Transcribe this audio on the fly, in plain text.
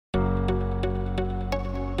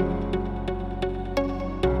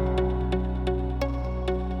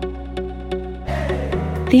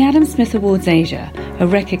The Adam Smith Awards Asia are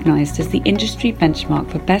recognised as the industry benchmark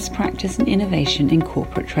for best practice and innovation in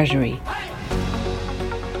corporate treasury.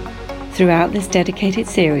 Throughout this dedicated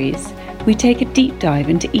series, we take a deep dive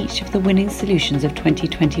into each of the winning solutions of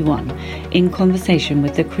 2021 in conversation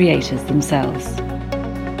with the creators themselves.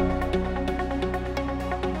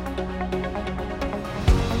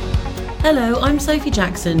 Hello, I'm Sophie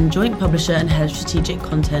Jackson, Joint Publisher and Head of Strategic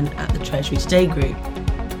Content at the Treasury Today Group.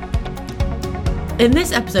 In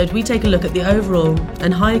this episode, we take a look at the overall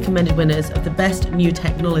and highly commended winners of the Best New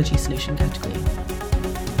Technology Solution category.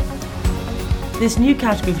 This new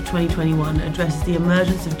category for 2021 addresses the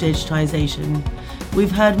emergence of digitisation.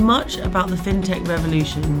 We've heard much about the fintech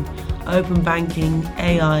revolution, open banking,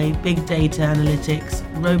 AI, big data analytics,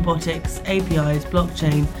 robotics, APIs,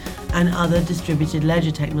 blockchain, and other distributed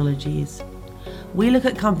ledger technologies. We look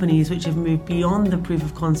at companies which have moved beyond the proof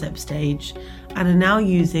of concept stage and are now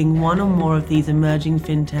using one or more of these emerging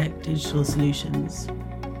fintech digital solutions.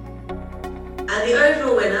 And the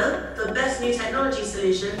overall winner for Best New Technology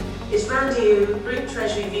Solution is Randy Yu, Group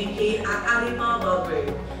Treasury VP at Alibaba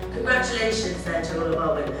Group. Congratulations there to all of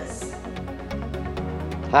our winners.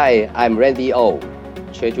 Hi, I'm Randy O,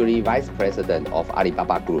 Treasury Vice President of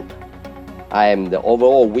Alibaba Group. I am the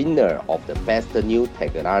overall winner of the Best New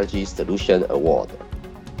Technology Solution Award.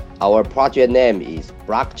 Our project name is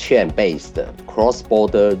Blockchain-Based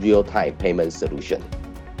Cross-Border Real-Time Payment Solution.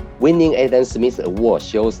 Winning Adam Smith Award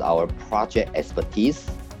shows our project expertise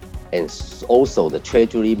and also the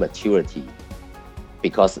Treasury maturity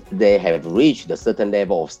because they have reached a certain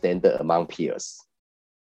level of standard among peers.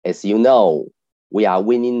 As you know, we are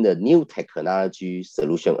winning the New Technology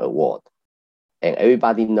Solution Award. And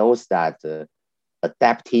everybody knows that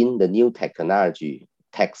adapting the new technology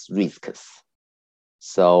takes risks.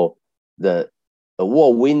 So the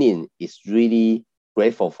award winning is really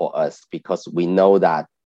grateful for us because we know that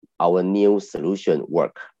our new solution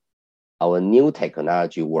work, our new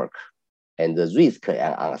technology work, and the risk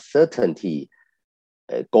and uncertainty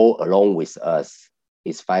go along with us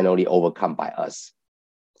is finally overcome by us.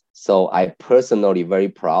 So I personally very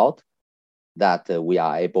proud that we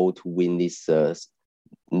are able to win this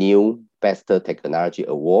new Best Technology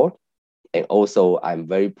Award. And also, I'm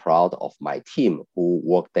very proud of my team who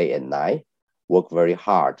work day and night, work very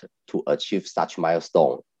hard to achieve such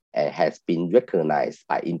milestone and has been recognized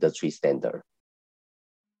by industry standard.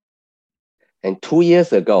 And 2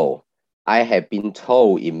 years ago, I have been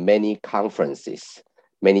told in many conferences,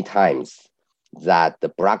 many times, that the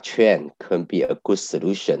blockchain can be a good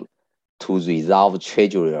solution to resolve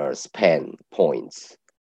treasurers' pain points.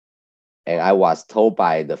 And I was told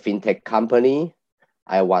by the fintech company,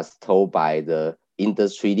 I was told by the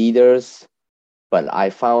industry leaders, but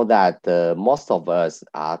I found that most of us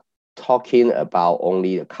are talking about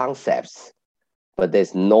only the concepts, but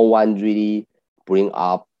there's no one really bring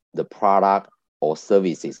up the product or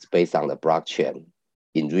services based on the blockchain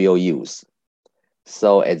in real use.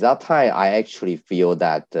 So at that time, I actually feel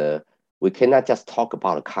that we cannot just talk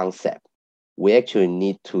about a concept. We actually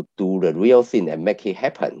need to do the real thing and make it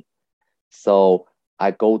happen. So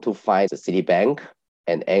I go to find the Citibank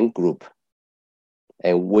and Ant Group,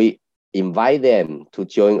 and we invite them to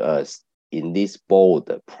join us in this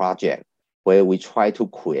bold project where we try to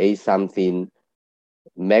create something,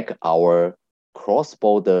 make our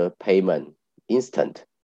cross-border payment instant,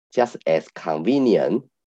 just as convenient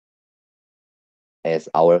as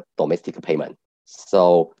our domestic payment.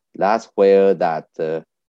 So that's where that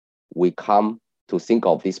we come to think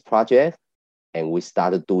of this project, and we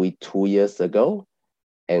started doing it 2 years ago,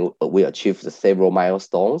 and we achieved several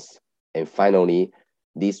milestones, and finally,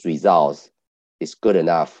 these results is good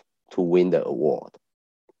enough to win the award.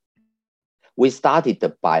 We started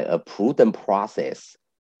by a prudent process,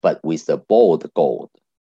 but with a bold goal.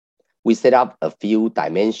 We set up a few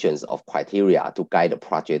dimensions of criteria to guide the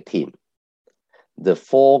project team. The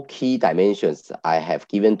 4 key dimensions I have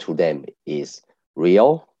given to them is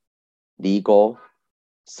real, legal,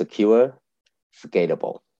 secure,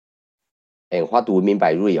 scalable. And what do we mean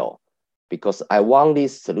by real? Because I want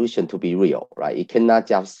this solution to be real, right? It cannot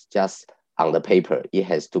just on the paper. It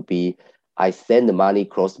has to be, I send the money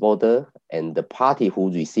cross-border and the party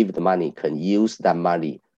who received the money can use that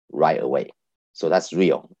money right away. So that's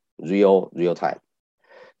real time.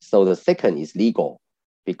 So the second is legal,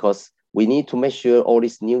 because we need to make sure all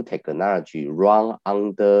this new technology run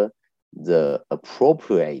under the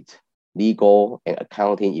appropriate legal and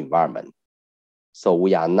accounting environment. So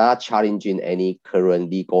we are not challenging any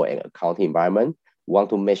current legal and accounting environment. We want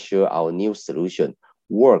to make sure our new solution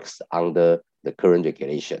works under the current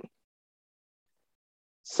regulation.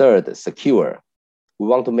 Third, secure. We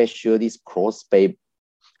want to make sure this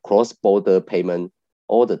cross-border payment,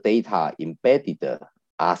 all the data embedded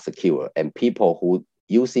are secure, and people who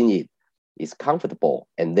using it is comfortable,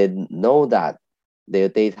 and they know that their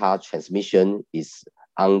data transmission is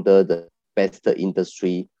under the best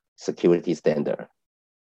industry security standard.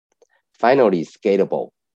 Finally, scalable.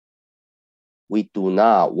 We do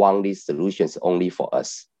not want these solutions only for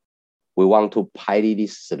us. We want to pilot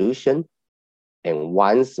this solution, and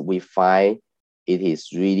once we find it is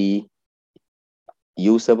really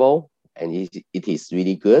usable and it is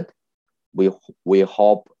really good, we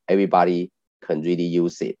hope everybody can really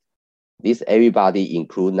use it. This everybody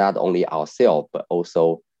include not only ourselves, but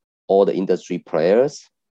also all the industry players.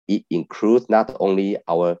 It includes not only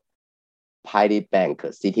our pilot bank,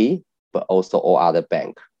 Citi, but also all other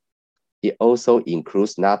banks. It also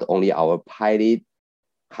includes not only our pilot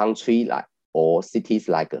country or cities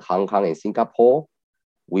like Hong Kong and Singapore.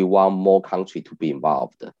 We want more countries to be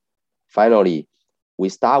involved. Finally, we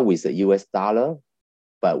start with the US dollar,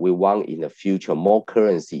 but we want in the future more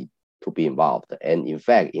currency to be involved. And in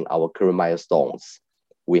fact, in our current milestones,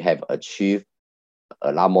 we have achieved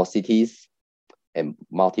a lot more cities and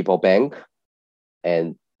multiple banks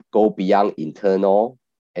and go beyond internal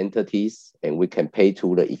entities, and we can pay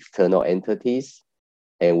to the external entities,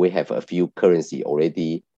 and we have a few currency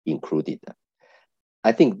already included.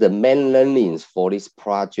 I think the main learnings for this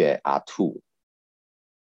project are two.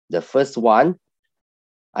 The first one,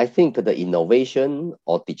 I think the innovation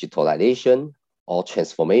or digitalization or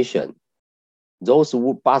transformation, those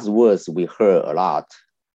buzzwords we heard a lot,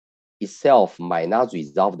 itself might not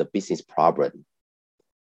resolve the business problem.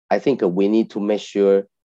 I think we need to make sure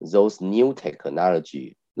those new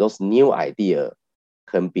technology, those new ideas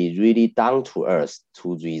can be really down to earth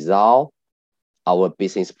to resolve our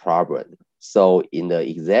business problem. So in the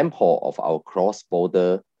example of our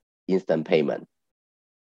cross-border instant payment,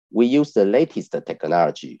 we use the latest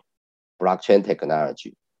technology, blockchain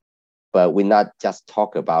technology, but we not just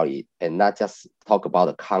talk about it and not just talk about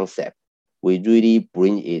the concept. We really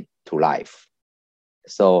bring it to life.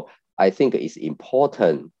 So I think it's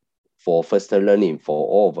important for first learning for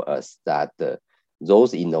all of us that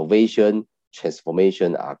those innovation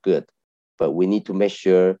transformation are good, but we need to make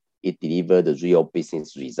sure it delivers the real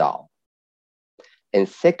business result. And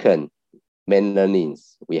second main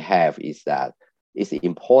learnings we have is that it's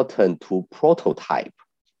important to prototype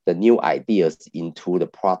the new ideas into the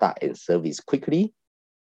product and service quickly,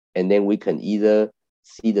 and then we can either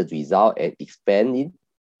see the result and expand it,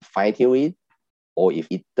 fine-tune it, or if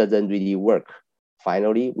it doesn't really work,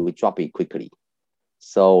 finally, we drop it quickly.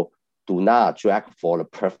 So do not drag for the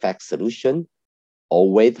perfect solution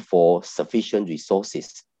or wait for sufficient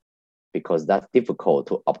resources, because that's difficult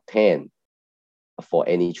to obtain for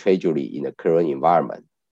any treasury in the current environment.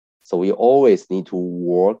 So we always need to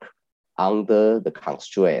work under the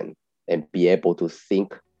constraint and be able to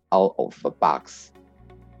think out of the box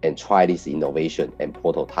and try this innovation and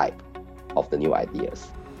prototype of the new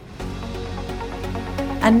ideas.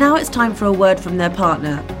 And now it's time for a word from their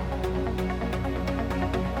partner.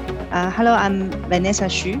 Hello, I'm Vanessa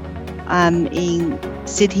Xu. I'm in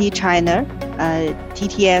Citi China,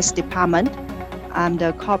 TTS department. I'm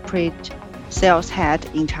the corporate sales head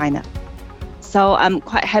in China. So I'm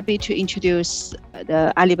quite happy to introduce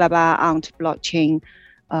the Alibaba Aunt blockchain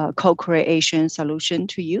co-creation solution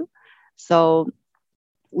to you. So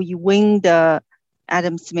we win the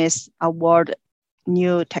Adam Smith Award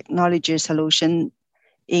New Technology Solution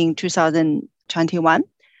in 2021.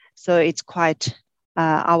 So it's quite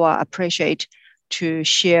our appreciate to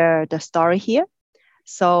share the story here.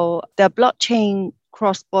 So the blockchain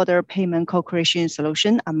cross-border payment co-creation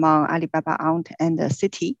solution among Alibaba Aunt and the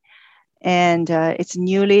Citi, and it's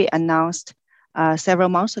newly announced several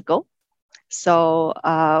months ago. So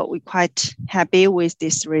we're quite happy with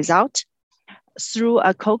this result. Through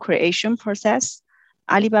a co-creation process,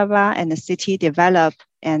 Alibaba and the Citi develop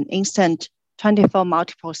an instant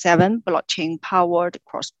 24/7 blockchain-powered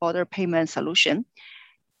cross-border payment solution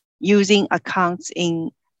using accounts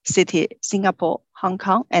in Citi, Singapore, Hong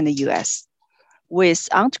Kong, and the US, with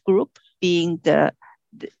Aunt Group being the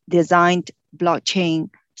designed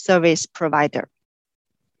blockchain service provider.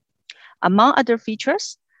 Among other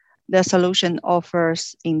features, the solution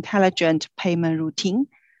offers intelligent payment routine,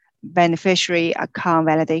 beneficiary account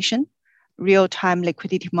validation, real-time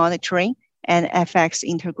liquidity monitoring, and FX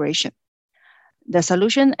integration. The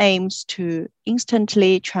solution aims to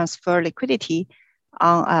instantly transfer liquidity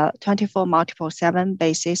on a 24/7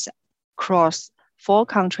 basis across 4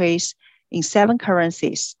 countries in 7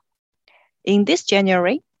 currencies. In this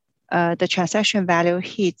January, the transaction value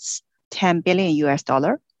hits $10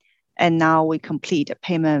 billion, and now we complete a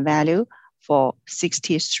payment value for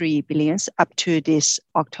 63 billion up to this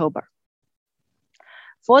October.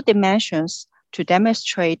 4 dimensions to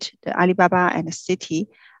demonstrate the Alibaba and Citi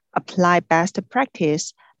apply best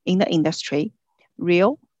practice in the industry: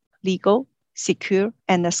 real, legal, secure,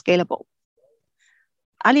 and scalable.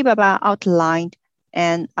 Alibaba outlined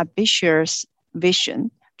an ambitious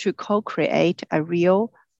vision to co-create a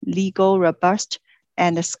real, legal, robust,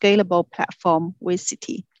 and scalable platform with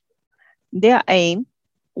Citi. Their aim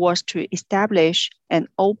was to establish an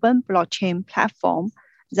open blockchain platform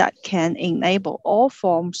that can enable all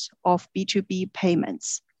forms of B2B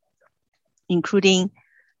payments, including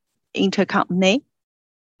intercompany,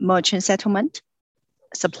 merchant settlement,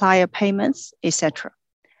 supplier payments, etc.,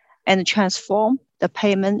 and transform the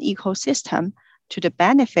payment ecosystem to the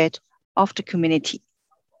benefit of the community.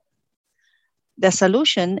 The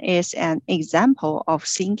solution is an example of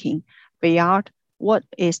thinking beyond what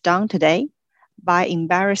is done today by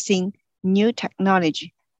embracing new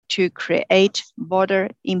technology to create broader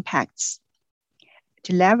impacts.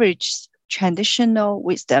 To leverage traditional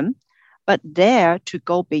wisdom, but dare to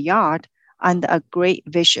go beyond under a great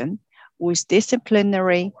vision with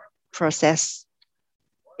disciplinary process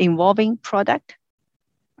involving product,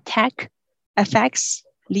 tech, FX,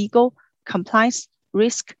 legal, compliance,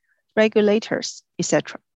 risk, regulators,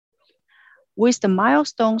 etc. With the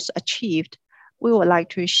milestones achieved, we would like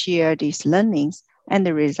to share these learnings and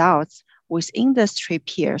the results with industry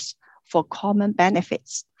peers for common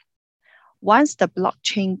benefits. Once the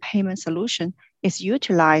blockchain payment solution is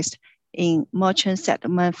utilized in merchant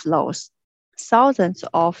settlement flows, thousands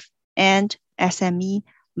of end SME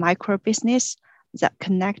micro-business that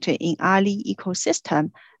connect in Ali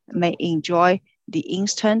ecosystem may enjoy the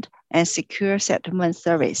instant and secure settlement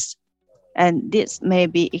service. And this may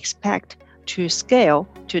be expected to scale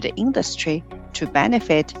to the industry to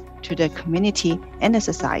benefit to the community and the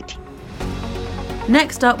society.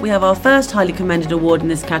 Next up, we have our first highly commended award in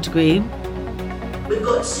this category. We've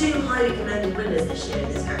got 2 highly commended winners this year in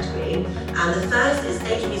this category, and the first is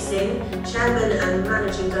HB Singh, Chairman and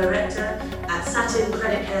Managing Director at Satin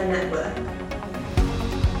Creditcare Network.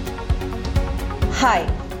 Hi,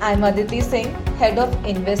 I'm Aditi Singh, Head of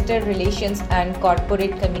Investor Relations and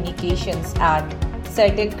Corporate Communications at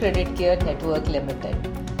Satin Creditcare Network Ltd.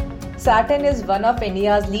 Satin is one of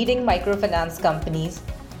India's leading microfinance companies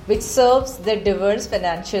which serves the diverse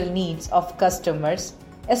financial needs of customers,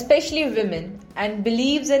 especially women, and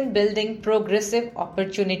believes in building progressive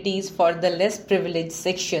opportunities for the less privileged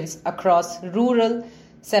sections across rural,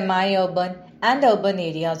 semi-urban, and urban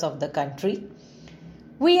areas of the country.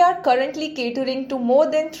 We are currently catering to more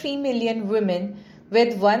than 3 million women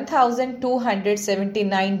with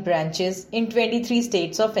 1,279 branches in 23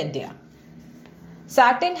 states of India.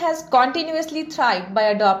 Satin has continuously thrived by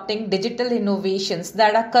adopting digital innovations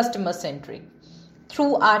that are customer-centric.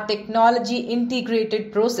 Through our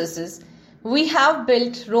technology-integrated processes, we have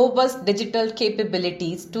built robust digital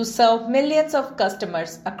capabilities to serve millions of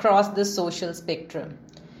customers across the social spectrum.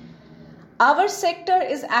 Our sector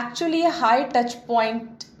is actually a high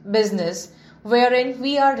touchpoint business wherein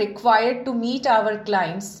we are required to meet our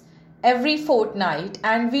clients every fortnight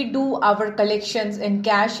and we do our collections in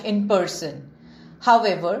cash in person.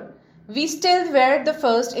 However, we still were the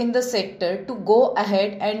first in the sector to go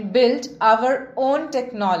ahead and build our own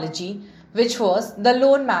technology, which was the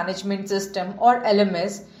loan management system or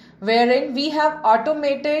LMS, wherein we have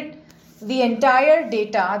automated the entire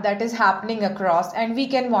data that is happening across and we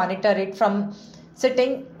can monitor it from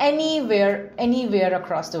sitting anywhere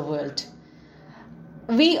across the world.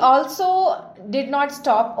 We also did not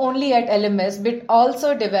stop only at LMS but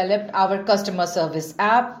also developed our customer service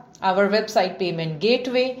app, our website payment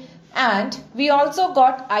gateway, and we also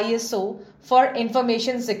got ISO for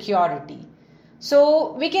information security.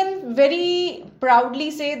 So we can very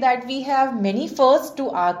proudly say that we have many firsts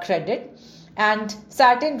to our credit, and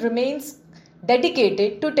Satin remains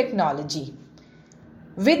dedicated to technology.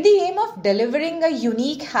 With the aim of delivering a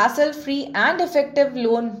unique, hassle-free and effective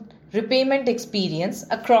loan repayment experience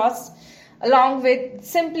along with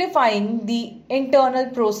simplifying the internal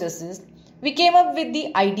processes, we came up with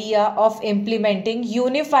the idea of implementing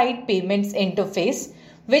Unified Payments Interface,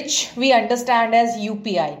 which we understand as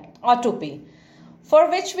UPI, AutoPay, for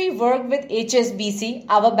which we worked with HSBC,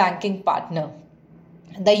 our banking partner.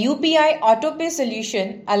 The UPI AutoPay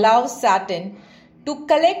solution allows Satin to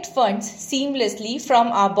collect funds seamlessly from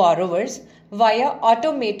our borrowers via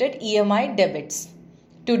automated EMI debits.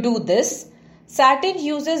 To do this, Satin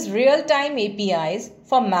uses real-time APIs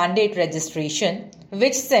for mandate registration,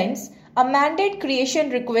 which sends a mandate creation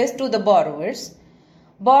request to the borrowers.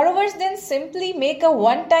 Borrowers then simply make a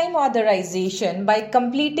one-time authorization by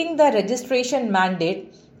completing the registration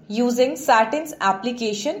mandate using Satin's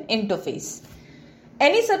application interface.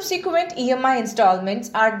 Any subsequent EMI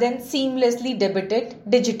installments are then seamlessly debited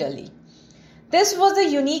digitally. This was a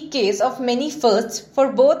unique case of many firsts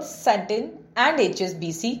for both Satin and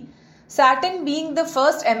HSBC, Satin being the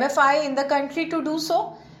first MFI in the country to do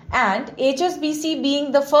so, and HSBC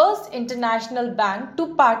being the first international bank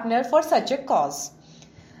to partner for such a cause.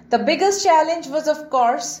 The biggest challenge was, of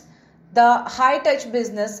course, the high-touch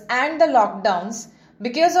business and the lockdowns,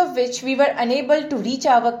 because of which we were unable to reach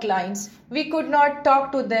our clients. We could not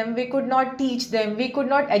talk to them, we could not teach them, we could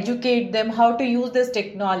not educate them how to use this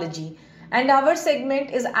technology. And our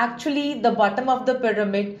segment is actually the bottom of the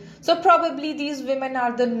pyramid, so probably these women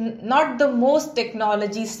are not the most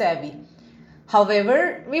technology savvy.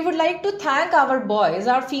 However, we would like to thank our boys,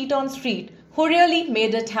 our feet on street, who really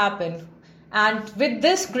made it happen. And with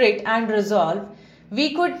this grit and resolve,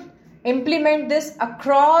 we could implement this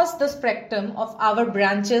across the spectrum of our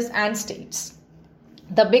branches and states.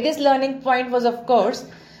 The biggest learning point was, of course,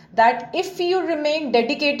 that if you remain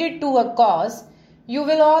dedicated to a cause, you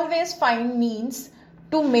will always find means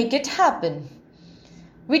to make it happen.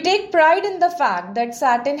 We take pride in the fact that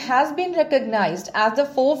Satin has been recognized as the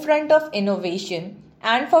forefront of innovation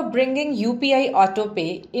and for bringing UPI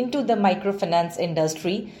AutoPay into the microfinance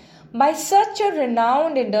industry by such a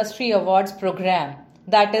renowned industry awards program,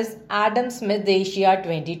 that is Adam Smith Asia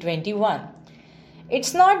 2021.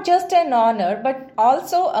 It's not just an honor but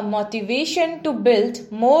also a motivation to build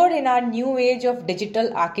more in our new age of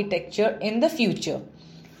digital architecture in the future.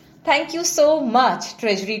 Thank you so much,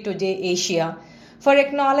 Treasury Today Asia, for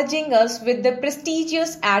acknowledging us with the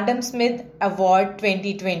prestigious Adam Smith Award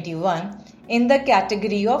 2021 in the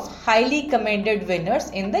category of highly commended winners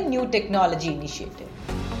in the New Technology Initiative.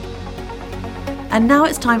 And now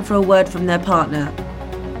it's time for a word from their partner.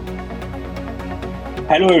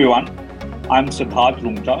 Hello everyone, I'm Siddharth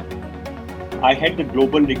Rumta. I head the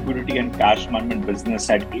Global Liquidity and Cash Management business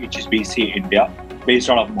at HSBC India, based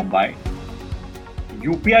out of Mumbai.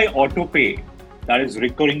 UPI AutoPay, that is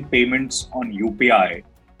recurring payments on UPI,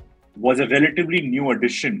 was a relatively new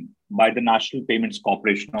addition by the National Payments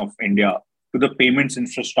Corporation of India to the payments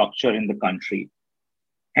infrastructure in the country.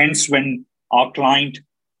 Hence, when our client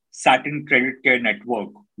Satin Creditcare Network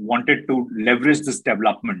wanted to leverage this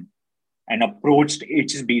development and approached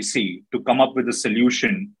HSBC to come up with a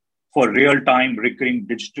solution for real-time recurring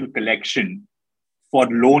digital collection for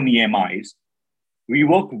loan EMIs, we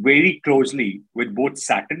worked very closely with both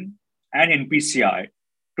Satin and NPCI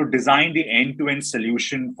to design the end-to-end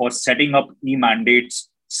solution for setting up e-mandates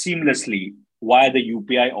seamlessly via the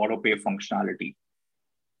UPI AutoPay functionality.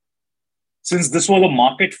 Since this was a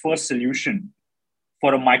market-first solution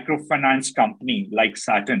for a microfinance company like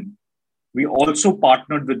Satin, we also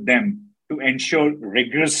partnered with them to ensure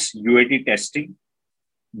rigorous UAT testing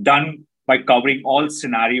done by covering all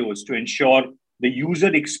scenarios to ensure the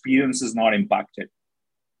user experience is not impacted.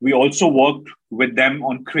 We also worked with them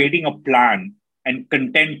on creating a plan and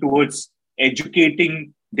content towards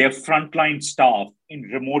educating their frontline staff in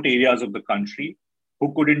remote areas of the country,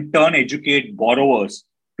 who could in turn educate borrowers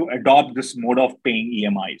to adopt this mode of paying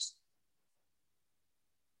EMIs.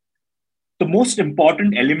 The most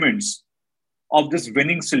important elements of this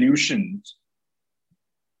winning solution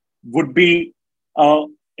would be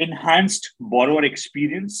enhanced borrower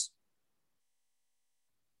experience,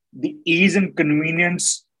 the ease and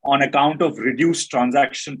convenience on account of reduced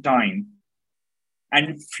transaction time,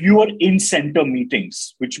 and fewer in-center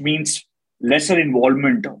meetings, which means lesser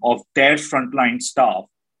involvement of their frontline staff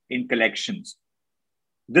in collections.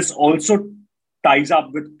 This also ties up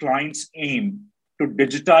with clients' aim to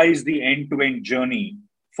digitize the end-to-end journey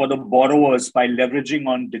for the borrowers by leveraging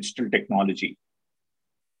on digital technology.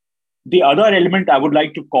 The other element I would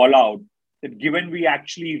like to call out that given we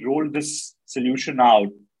actually rolled this solution out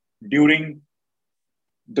during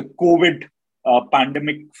the COVID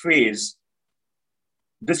pandemic phase,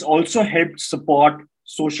 this also helped support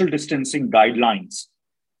social distancing guidelines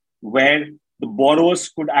where the borrowers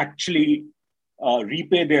could actually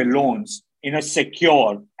repay their loans in a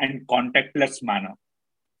secure and contactless manner.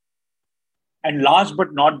 And last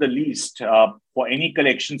but not the least, for any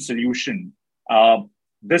collection solution,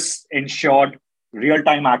 this ensured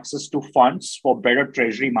real-time access to funds for better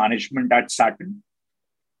treasury management at Satin,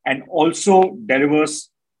 and also delivers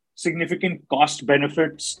significant cost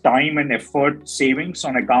benefits, time and effort savings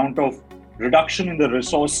on account of reduction in the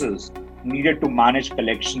resources needed to manage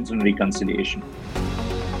collections and reconciliation.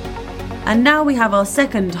 And now we have our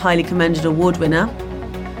second highly commended award winner.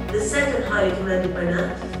 The second highly commended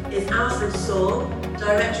winner is Alfred Saw,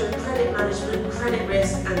 Director of Credit Management, Credit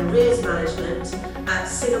Risk and Arrears Management at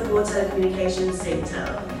Singapore Telecommunications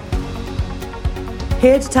Singtel.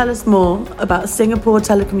 Here to tell us more about Singapore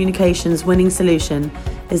Telecommunications' winning solution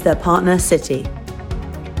is their partner Citi.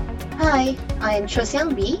 Hi, I am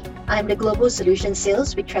Chosyang B. I'm the Global Solution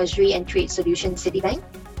Sales with Treasury and Trade Solutions Citibank.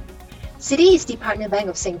 Citi is the partner bank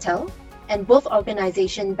of Singtel, and both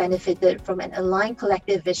organizations benefited from an aligned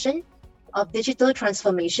collective vision of digital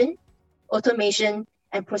transformation, automation,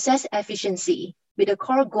 and process efficiency, with a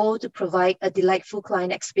core goal to provide a delightful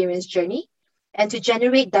client experience journey and to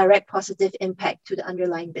generate direct positive impact to the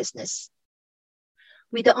underlying business.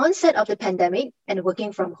 With the onset of the pandemic and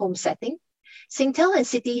working from home setting, Singtel and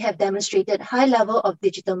Citi have demonstrated high level of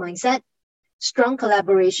digital mindset, strong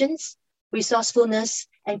collaborations, resourcefulness,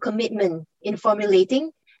 and commitment in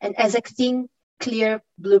formulating and executing clear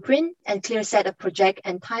blueprint and clear set of project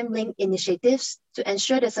and time-linked initiatives to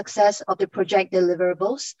ensure the success of the project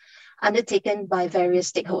deliverables undertaken by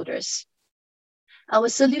various stakeholders. Our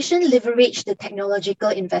solution leveraged the technological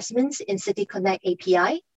investments in Citi Connect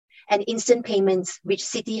API and instant payments, which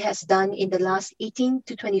Citi has done in the last 18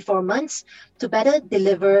 to 24 months to better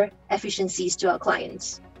deliver efficiencies to our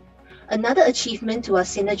clients. Another achievement to our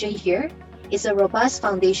synergy here is a robust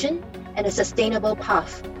foundation and a sustainable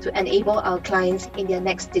path to enable our clients in their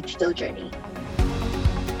next digital journey.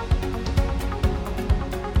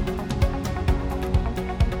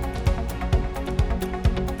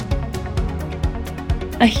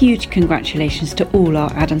 A huge congratulations to all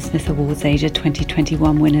our Adam Smith Awards Asia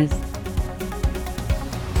 2021 winners.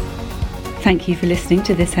 Thank you for listening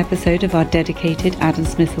to this episode of our dedicated Adam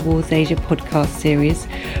Smith Awards Asia podcast series,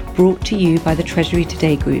 brought to you by the Treasury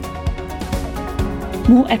Today Group.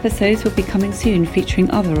 More episodes will be coming soon featuring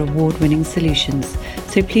other award-winning solutions,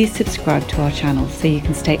 so please subscribe to our channel so you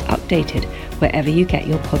can stay updated wherever you get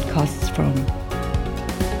your podcasts from.